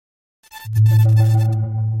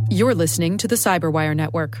You're listening to the Cyberwire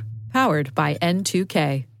Network, powered by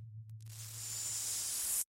N2K.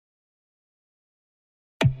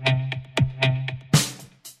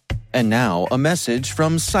 And now, a message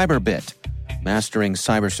from Cyberbit. Mastering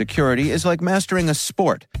cybersecurity is like mastering a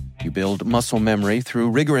sport. You build muscle memory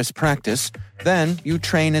through rigorous practice, then you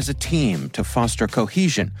train as a team to foster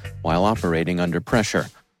cohesion while operating under pressure.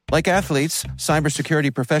 Like athletes,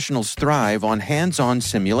 cybersecurity professionals thrive on hands-on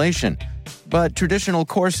simulation. But traditional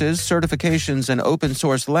courses, certifications, and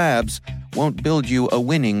open-source labs won't build you a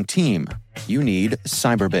winning team. You need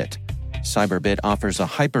Cyberbit. Cyberbit offers a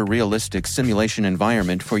hyper-realistic simulation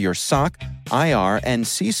environment for your SOC, IR, and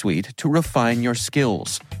C-suite to refine your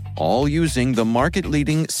skills, all using the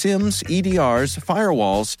market-leading SIMs, EDRs,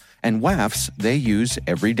 firewalls, and WAFs they use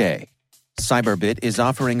every day. Cyberbit is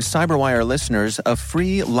offering Cyberwire listeners a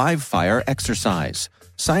free live-fire exercise.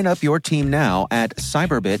 Sign up your team now at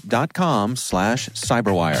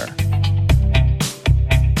cyberbit.com/cyberwire.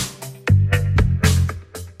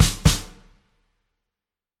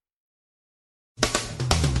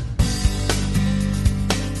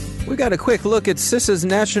 We got a quick look at CISA's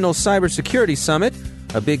National Cybersecurity Summit.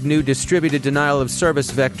 A big new distributed denial of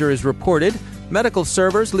service vector is reported. Medical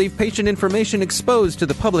servers leave patient information exposed to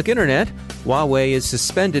the public internet. Huawei is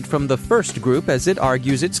suspended from the first group as it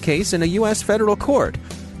argues its case in a U.S. federal court.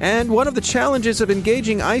 And one of the challenges of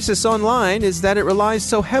engaging ISIS online is that it relies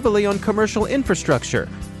so heavily on commercial infrastructure.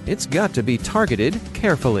 It's got to be targeted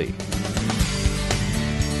carefully.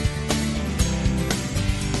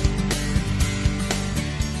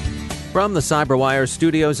 From the Cyberwire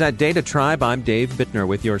studios at Data Tribe, I'm Dave Bittner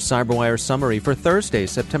with your Cyberwire summary for Thursday,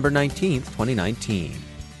 September 19th, 2019.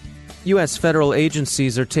 U.S. federal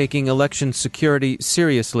agencies are taking election security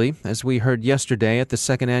seriously, as we heard yesterday at the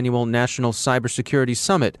second annual National Cybersecurity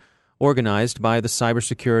Summit, organized by the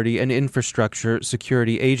Cybersecurity and Infrastructure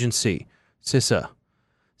Security Agency, CISA.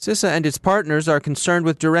 CISA and its partners are concerned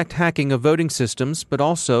with direct hacking of voting systems, but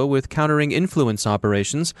also with countering influence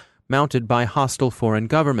operations mounted by hostile foreign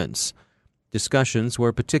governments. Discussions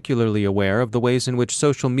were particularly aware of the ways in which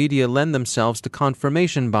social media lend themselves to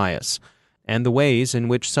confirmation bias, and the ways in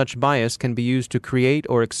which such bias can be used to create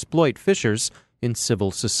or exploit fissures in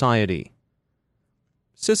civil society.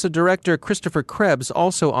 CISA Director Christopher Krebs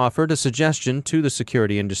also offered a suggestion to the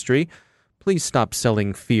security industry. Please stop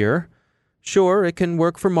selling fear. Sure, it can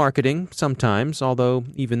work for marketing sometimes, although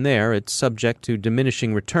even there it's subject to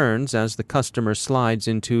diminishing returns as the customer slides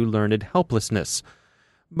into learned helplessness.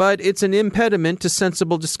 But it's an impediment to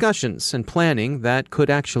sensible discussions and planning that could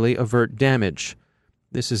actually avert damage.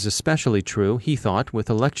 This is especially true, he thought, with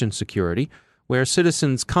election security, where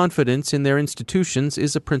citizens' confidence in their institutions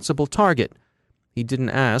is a principal target. He didn't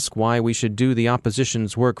ask why we should do the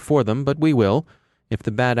opposition's work for them, but we will. If the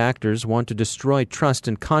bad actors want to destroy trust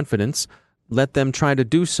and confidence, let them try to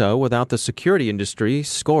do so without the security industry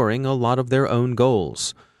scoring a lot of their own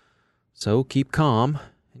goals. So keep calm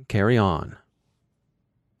and carry on.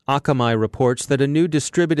 Akamai reports that a new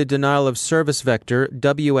distributed denial of service vector,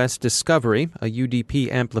 WS Discovery, a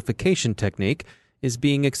UDP amplification technique, is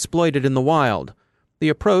being exploited in the wild. The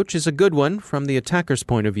approach is a good one from the attacker's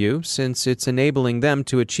point of view, since it's enabling them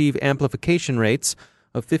to achieve amplification rates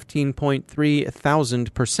of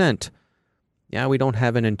 15,300%. Yeah, we don't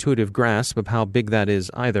have an intuitive grasp of how big that is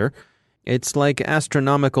either. It's like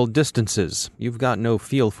astronomical distances. You've got no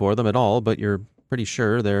feel for them at all, but you're pretty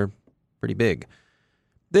sure they're pretty big.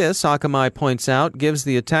 This, Akamai points out, gives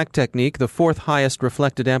the attack technique the fourth highest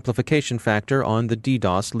reflected amplification factor on the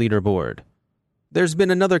DDoS leaderboard. There's been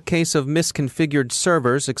another case of misconfigured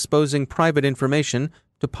servers exposing private information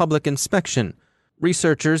to public inspection.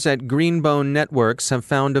 Researchers at Greenbone Networks have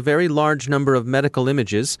found a very large number of medical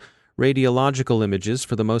images, radiological images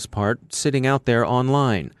for the most part, sitting out there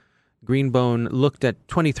online. Greenbone looked at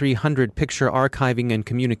 2,300 picture archiving and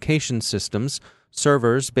communication systems,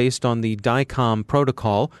 servers based on the DICOM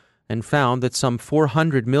protocol, and found that some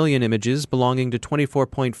 400 million images belonging to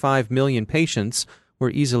 24.5 million patients were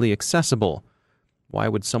easily accessible. Why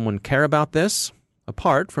would someone care about this?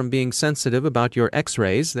 Apart from being sensitive about your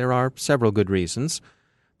X-rays, there are several good reasons.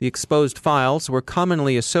 The exposed files were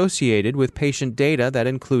commonly associated with patient data that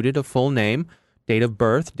included a full name, date of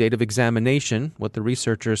birth, date of examination, what the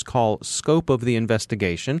researchers call scope of the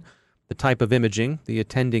investigation, the type of imaging, the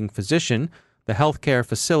attending physician, the healthcare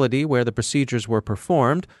facility where the procedures were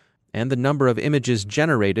performed, and the number of images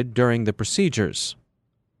generated during the procedures.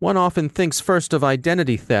 One often thinks first of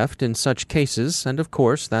identity theft in such cases, and of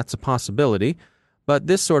course that's a possibility, but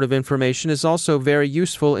this sort of information is also very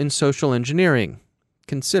useful in social engineering.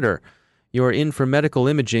 Consider, You're in for medical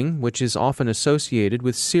imaging, which is often associated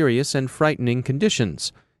with serious and frightening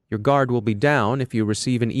conditions. Your guard will be down if you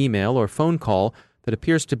receive an email or phone call that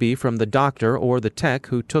appears to be from the doctor or the tech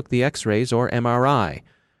who took the X-rays or MRI.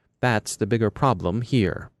 That's the bigger problem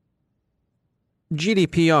here.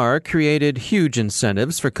 GDPR created huge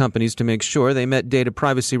incentives for companies to make sure they met data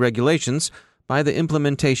privacy regulations by the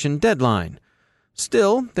implementation deadline.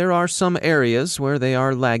 Still, there are some areas where they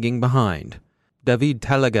are lagging behind. David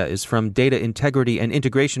Talaga is from data integrity and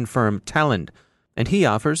integration firm Talend, and he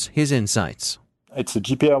offers his insights. It's a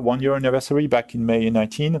GDPR one-year anniversary back in May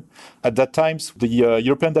 2019. At that time, the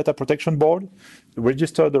European Data Protection Board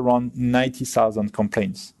registered around 90,000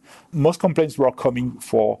 complaints. Most complaints were coming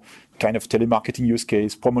for kind of telemarketing use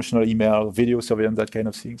case, promotional email, video surveillance, that kind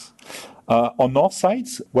of things. On our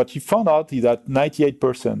sites, what we found out is that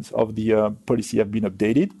 98% of the policy have been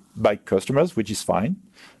updated by customers, which is fine.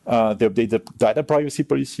 They update the data privacy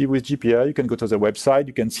policy with GDPR. You can go to the website.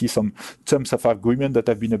 You can see some terms of agreement that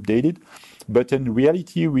have been updated. But in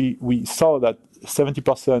reality, we saw that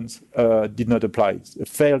 70% did not apply,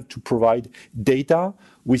 failed to provide data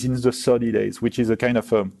within the 30 days, which is a kind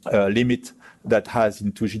of a limit that has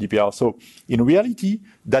into GDPR. So in reality,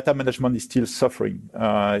 data management is still suffering,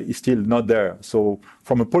 is still not there. So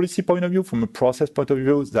from a policy point of view, from a process point of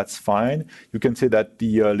view, that's fine. You can say that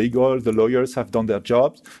the lawyers have done their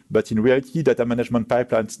jobs, but in reality, data management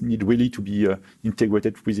pipelines need really to be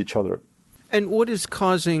integrated with each other. And what is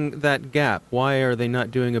causing that gap? Why are they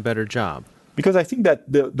not doing a better job? Because I think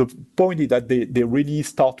that the point is that they really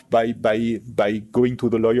start by going to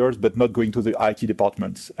the lawyers, but not going to the IT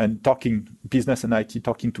departments and talking, business and IT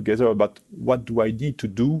talking together about what do I need to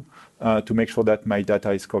do to make sure that my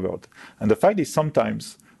data is covered. And the fact is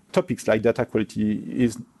sometimes topics like data quality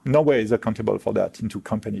is nowhere is accountable for that into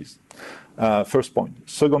companies. First point.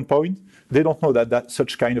 Second point, they don't know that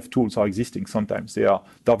such kind of tools are existing sometimes. They're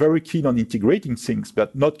very keen on integrating things,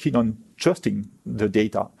 but not keen on trusting the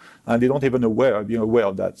data. And they don't even be aware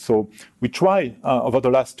of that. So we try over the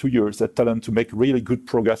last 2 years at Talend to make really good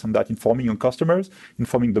progress on that, informing on customers,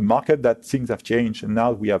 informing the market that things have changed. And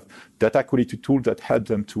now we have data quality tools that help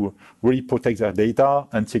them to really protect their data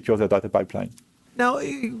and secure their data pipeline. Now,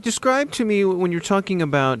 describe to me when you're talking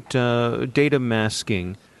about data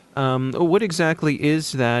masking, what exactly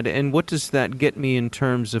is that, and what does that get me in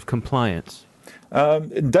terms of compliance?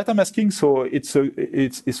 Data masking, so it's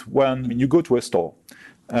when you go to a store,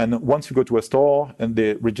 and once you go to a store and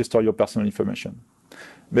they register your personal information.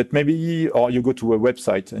 But maybe, or you go to a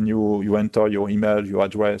website and you enter your email, your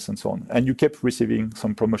address, and so on, and you kept receiving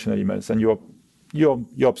some promotional emails, and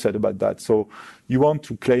you're upset about that. So you want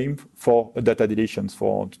to claim for data deletions,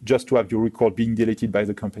 for just to have your record being deleted by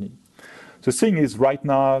the company. The thing is, right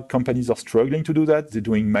now, companies are struggling to do that. They're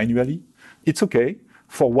doing manually. It's okay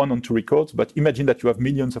for 1 or 2 records, but imagine that you have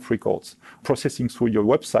millions of records processing through your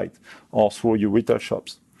website or through your retail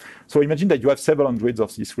shops. So imagine that you have several hundreds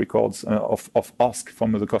of these records of ask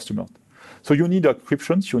from the customer. So you need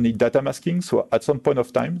encryptions, you need data masking. So at some point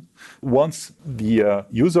of time, once the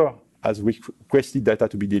user has requested data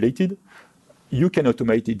to be deleted, you can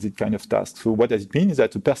automate this kind of task. So what does it mean is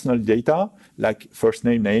that the personal data, like first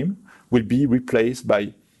name, will be replaced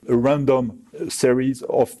by a random series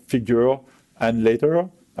of figure and letter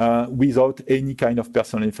without any kind of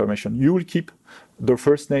personal information. You will keep the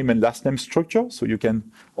first name and last name structure, so you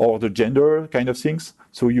can, or the gender kind of things,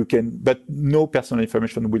 so you can, but no personal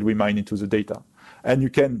information will remain into the data. And you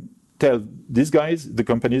can tell these guys, the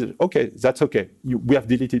companies, okay, that's okay. We have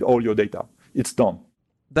deleted all your data. It's done.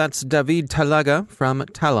 That's David Talaga from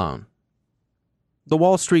Talend. The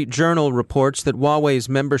Wall Street Journal reports that Huawei's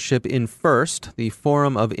membership in FIRST, the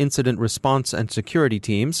Forum of Incident Response and Security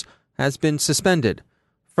Teams, has been suspended.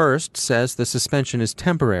 FIRST says the suspension is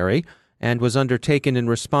temporary and was undertaken in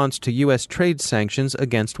response to U.S. trade sanctions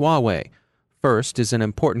against Huawei. FIRST is an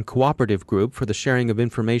important cooperative group for the sharing of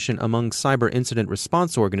information among cyber incident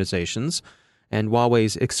response organizations, and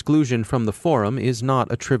Huawei's exclusion from the forum is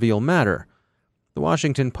not a trivial matter. The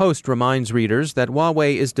Washington Post reminds readers that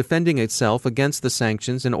Huawei is defending itself against the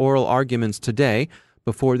sanctions in oral arguments today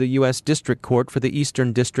before the U.S. District Court for the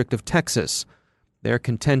Eastern District of Texas. Their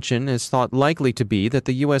contention is thought likely to be that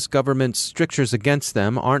the U.S. government's strictures against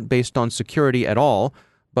them aren't based on security at all,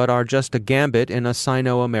 but are just a gambit in a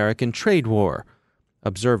Sino-American trade war.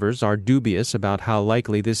 Observers are dubious about how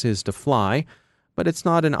likely this is to fly, but it's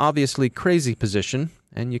not an obviously crazy position,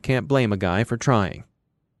 and you can't blame a guy for trying.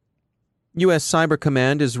 U.S. Cyber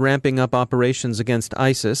Command is ramping up operations against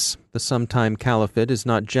ISIS. The sometime caliphate is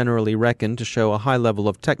not generally reckoned to show a high level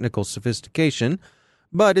of technical sophistication,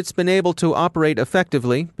 but it's been able to operate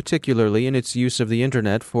effectively, particularly in its use of the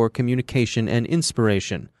Internet for communication and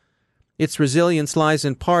inspiration. Its resilience lies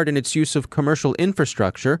in part in its use of commercial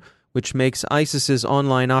infrastructure, which makes ISIS's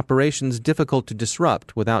online operations difficult to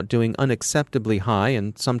disrupt without doing unacceptably high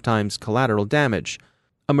and sometimes collateral damage.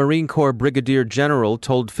 A Marine Corps brigadier general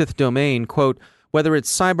told Fifth Domain, quote, "Whether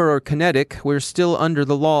it's cyber or kinetic, we're still under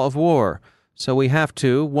the law of war. So we have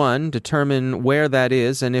to, 1, determine where that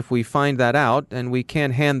is, and if we find that out, and we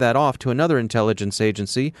can't hand that off to another intelligence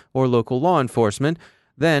agency or local law enforcement,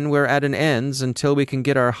 then we're at an ends until we can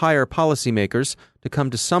get our higher policymakers to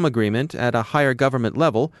come to some agreement at a higher government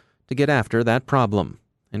level to get after that problem."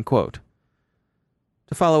 End quote.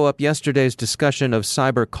 To follow up yesterday's discussion of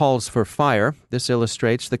cyber calls for fire, this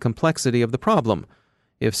illustrates the complexity of the problem.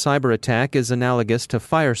 If cyber attack is analogous to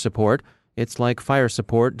fire support, it's like fire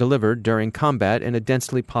support delivered during combat in a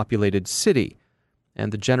densely populated city.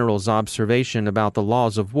 And the general's observation about the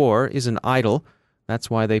laws of war isn't idle. That's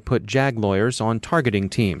why they put JAG lawyers on targeting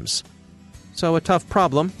teams. So a tough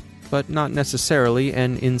problem, but not necessarily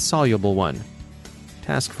an insoluble one.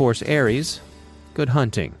 Task Force Ares, good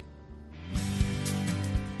hunting.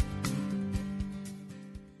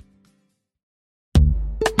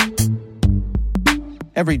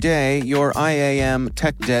 Every day, your IAM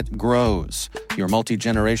tech debt grows. Your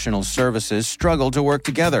multi-generational services struggle to work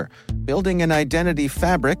together. Building an identity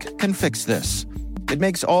fabric can fix this. It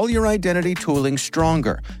makes all your identity tooling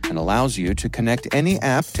stronger and allows you to connect any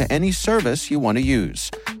app to any service you want to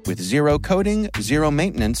use, with zero coding, zero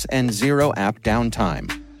maintenance, and zero app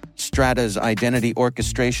downtime. Strata's identity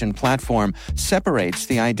orchestration platform separates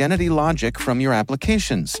the identity logic from your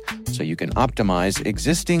applications, so you can optimize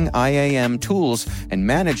existing IAM tools and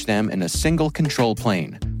manage them in a single control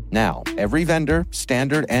plane. Now, every vendor,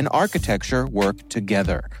 standard, and architecture work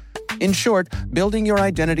together. In short, building your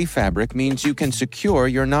identity fabric means you can secure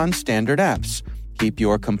your non-standard apps, keep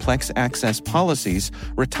your complex access policies,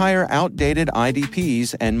 retire outdated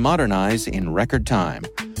IDPs, and modernize in record time.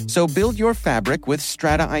 So build your fabric with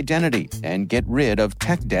Strata Identity and get rid of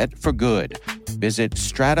tech debt for good. Visit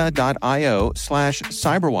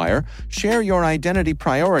strata.io/cyberwire, share your identity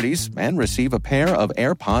priorities, and receive a pair of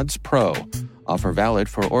AirPods Pro. Offer valid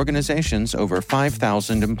for organizations over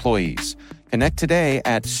 5,000 employees. Connect today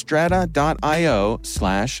at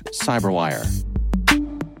strata.io/cyberwire.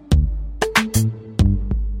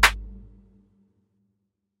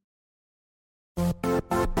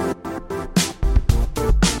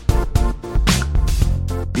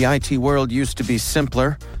 The IT world used to be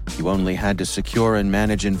simpler. You only had to secure and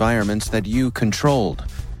manage environments that you controlled.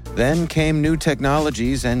 Then came new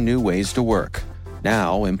technologies and new ways to work.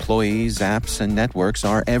 Now, employees, apps, and networks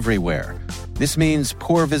are everywhere. This means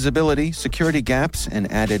poor visibility, security gaps,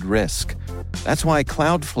 and added risk. That's why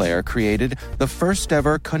Cloudflare created the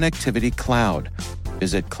first-ever connectivity cloud.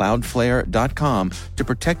 Visit cloudflare.com to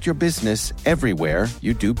protect your business everywhere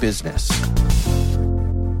you do business.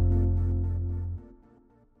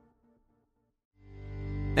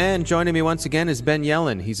 And joining me once again is Ben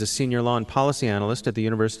Yelin. He's a senior law and policy analyst at the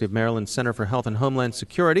University of Maryland Center for Health and Homeland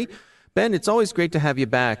Security. Ben, it's always great to have you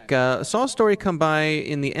back. I saw a story come by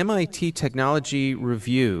in the MIT Technology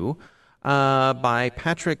Review by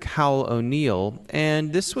Patrick Howell O'Neill,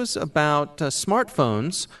 and this was about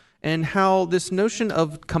smartphones and how this notion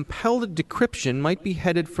of compelled decryption might be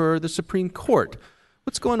headed for the Supreme Court.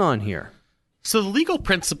 What's going on here? So the legal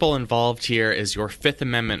principle involved here is your Fifth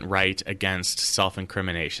Amendment right against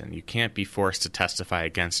self-incrimination. You can't be forced to testify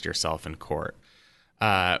against yourself in court.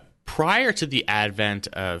 Prior to the advent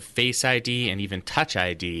of Face ID and even Touch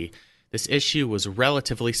ID, this issue was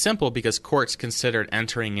relatively simple because courts considered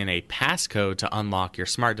entering in a passcode to unlock your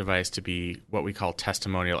smart device to be what we call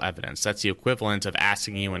testimonial evidence. That's the equivalent of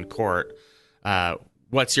asking you in court,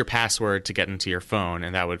 what's your password to get into your phone?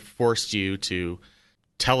 And that would force you to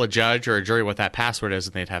tell a judge or a jury what that password is,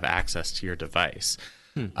 and they'd have access to your device.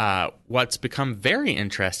 What's become very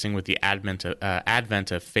interesting with the advent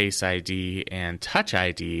of Face ID and Touch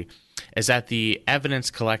ID is that the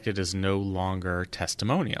evidence collected is no longer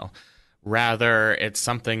testimonial. Rather, it's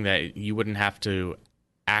something that you wouldn't have to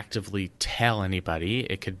actively tell anybody.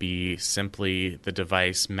 It could be simply the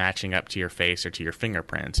device matching up to your face or to your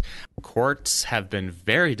fingerprint. Courts have been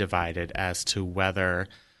very divided as to whether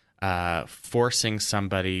forcing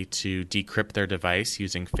somebody to decrypt their device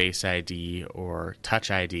using Face ID or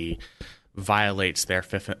Touch ID violates their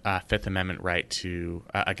Fifth Amendment right to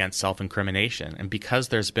against self-incrimination. And because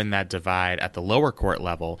there's been that divide at the lower court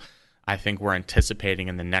level, I think we're anticipating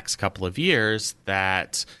in the next couple of years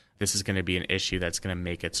that this is going to be an issue that's going to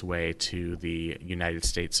make its way to the United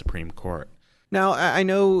States Supreme Court. Now, I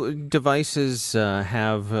know devices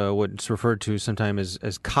have what's referred to sometimes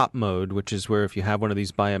as cop mode, which is where if you have one of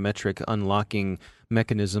these biometric unlocking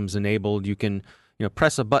mechanisms enabled, you can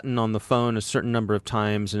press a button on the phone a certain number of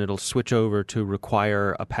times and it'll switch over to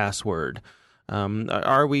require a password.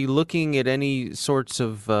 Are we looking at any sorts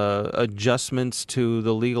of adjustments to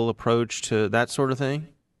the legal approach to that sort of thing?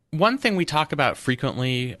 One thing we talk about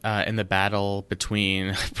frequently in the battle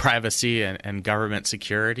between privacy and government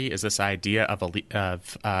security is this idea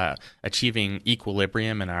of achieving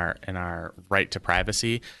equilibrium in our right to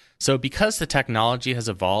privacy. So because the technology has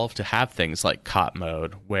evolved to have things like cop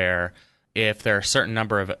mode, where if there are a certain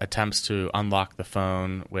number of attempts to unlock the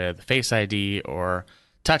phone with Face ID or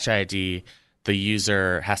Touch ID, the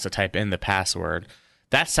user has to type in the password.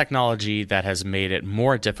 That's technology that has made it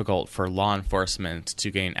more difficult for law enforcement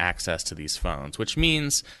to gain access to these phones, which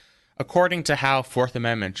means, according to how Fourth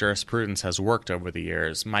Amendment jurisprudence has worked over the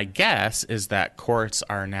years, my guess is that courts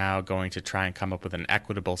are now going to try and come up with an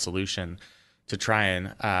equitable solution to try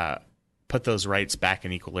and put those rights back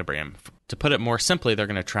in equilibrium. To put it more simply, they're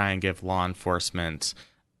going to try and give law enforcement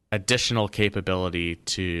additional capability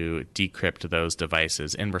to decrypt those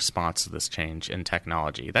devices in response to this change in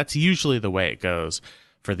technology. That's usually the way it goes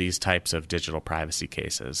for these types of digital privacy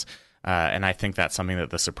cases. And I think that's something that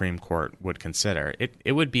the Supreme Court would consider.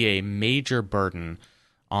 It would be a major burden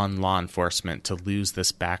on law enforcement to lose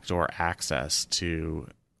this backdoor access to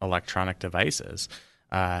electronic devices.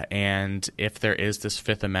 And if there is this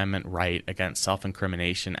Fifth Amendment right against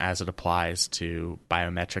self-incrimination as it applies to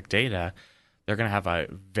biometric data, they're going to have a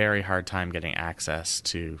very hard time getting access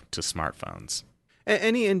to smartphones.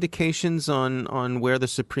 Any indications on where the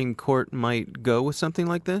Supreme Court might go with something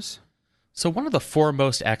like this? So one of the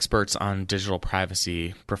foremost experts on digital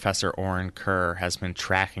privacy, Professor Oren Kerr, has been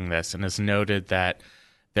tracking this and has noted that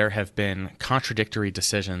there have been contradictory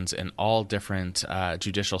decisions in all different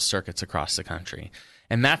judicial circuits across the country.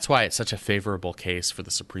 And that's why it's such a favorable case for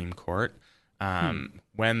the Supreme Court.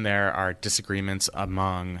 When there are disagreements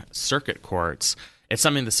among circuit courts, it's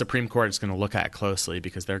something the Supreme Court is going to look at closely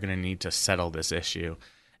because they're going to need to settle this issue,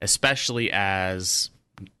 especially as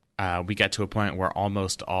we get to a point where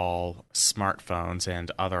almost all smartphones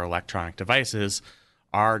and other electronic devices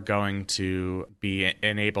are going to be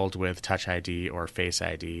enabled with Touch ID or Face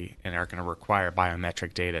ID and are going to require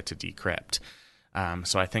biometric data to decrypt.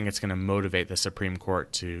 So I think it's going to motivate the Supreme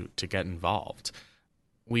Court to get involved.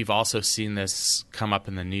 We've also seen this come up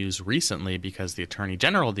in the news recently because the Attorney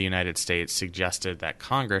General of the United States suggested that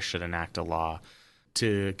Congress should enact a law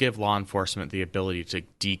to give law enforcement the ability to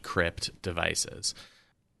decrypt devices.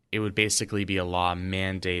 It would basically be a law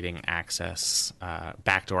mandating access,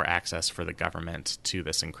 backdoor access for the government to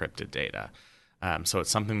this encrypted data. So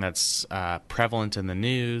it's something that's prevalent in the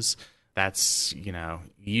news. That's,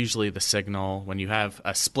 usually the signal when you have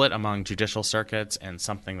a split among judicial circuits and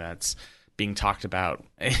something that's being talked about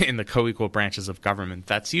in the co-equal branches of government.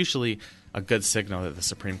 That's usually a good signal that the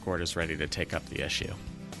Supreme Court is ready to take up the issue.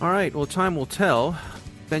 All right. Well, time will tell.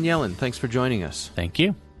 Ben Yelin, thanks for joining us. Thank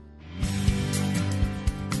you.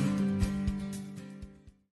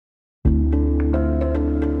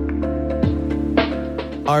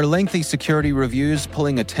 Are lengthy security reviews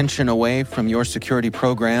pulling attention away from your security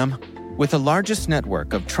program? With the largest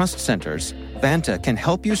network of trust centers, Vanta can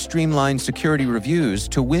help you streamline security reviews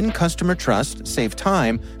to win customer trust, save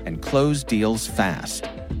time, and close deals fast.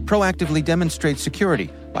 Proactively demonstrate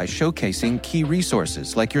security by showcasing key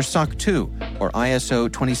resources like your SOC 2 or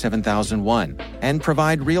ISO 27001 and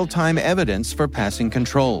provide real-time evidence for passing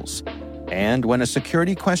controls. And when a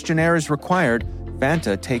security questionnaire is required,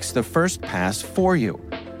 Vanta takes the first pass for you.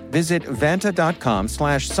 Visit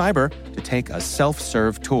vanta.com/cyber to take a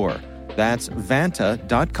self-serve tour. That's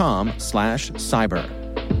vanta.com/cyber.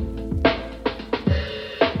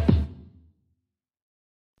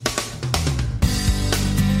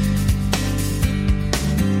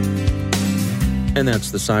 And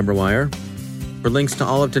that's the Cyberwire. For links to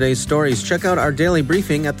all of today's stories, check out our daily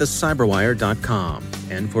briefing at thecyberwire.com.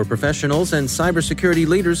 And for professionals and cybersecurity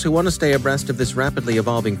leaders who want to stay abreast of this rapidly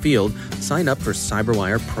evolving field, sign up for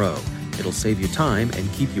Cyberwire Pro. It'll save you time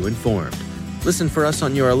and keep you informed. Listen for us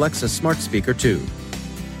on your Alexa smart speaker, too.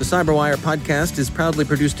 The Cyberwire podcast is proudly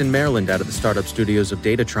produced in Maryland out of the startup studios of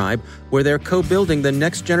Data Tribe, where they're co-building the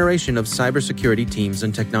next generation of cybersecurity teams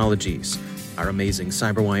and technologies. Our amazing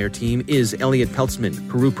Cyberwire team is Elliot Peltzman,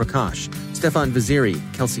 Puru Prakash, Stefan Vaziri,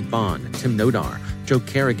 Kelsey Bond, Tim Nodar, Joe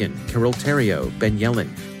Kerrigan, Carol Terrio, Ben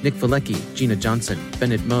Yelin, Nick Valecki, Gina Johnson,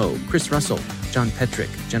 Bennett Moe, Chris Russell, John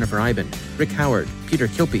Petrick, Jennifer Iben, Rick Howard, Peter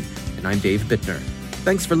Kilpie, and I'm Dave Bittner.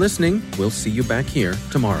 Thanks for listening. We'll see you back here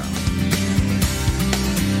tomorrow.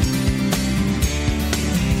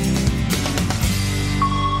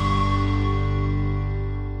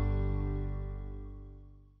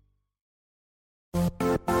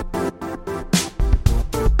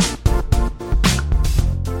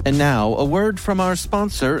 And now, a word from our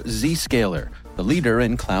sponsor, Zscaler, the leader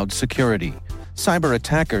in cloud security. Cyber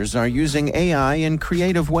attackers are using AI in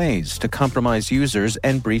creative ways to compromise users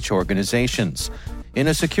and breach organizations. In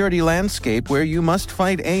a security landscape where you must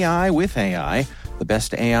fight AI with AI, the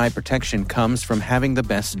best AI protection comes from having the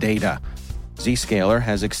best data. Zscaler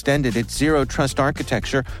has extended its Zero Trust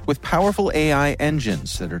architecture with powerful AI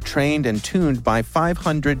engines that are trained and tuned by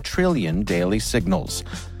 500 trillion daily signals.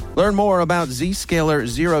 Learn more about Zscaler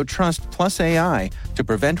Zero Trust Plus AI to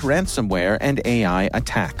prevent ransomware and AI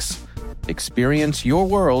attacks. Experience your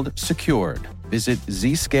world secured. Visit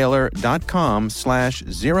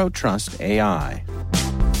zscaler.com/zerotrustai.